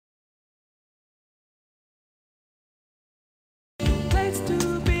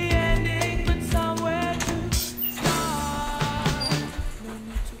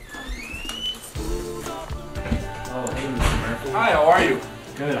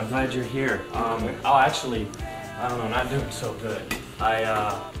I'm glad you're here. Oh, actually, I don't know, not doing so good. I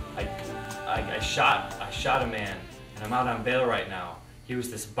shot a man, and I'm out on bail right now. He was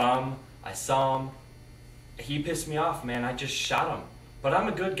this bum. I saw him. He pissed me off, man. I just shot him. But I'm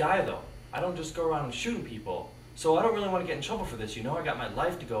a good guy, though. I don't just go around shooting people. So I don't really want to get in trouble for this, you know? I got my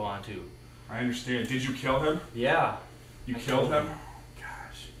life to go on to. I understand. Did you kill him? Yeah. You killed him?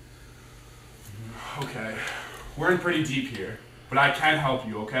 Gosh. Okay. We're in pretty deep here, but I can help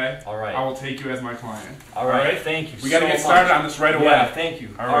you, okay? All right. I will take you as my client. All right. Thank you. We gotta get started on this right away. Yeah, thank you.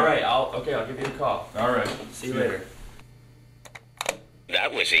 All right. I'll give you a call. All right. See you later.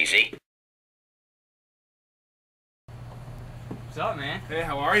 That was easy. What's up, man? Hey,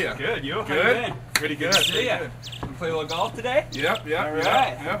 how are you? Good, you? Good? How you been? Pretty good. See ya. You play a little golf today? Yep. All right.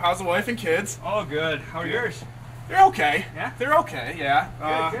 Yep. How's the wife and kids? Oh, good. How are yours? They're okay. Yeah? They're okay,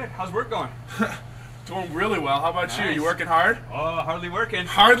 yeah. Good. How's work going? Doing really well. How about you? Nice. You working hard? Oh, hardly working.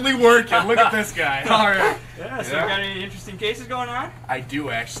 Hardly working. Look at this guy. All right. Yeah, so you got any interesting cases going on? I do,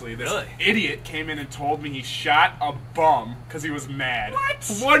 actually. This Really? idiot came in and told me he shot a bum because he was mad.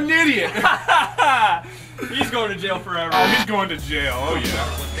 What? What an idiot. He's going to jail forever. Oh, he's going to jail. Oh,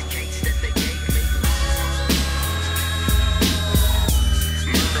 yeah.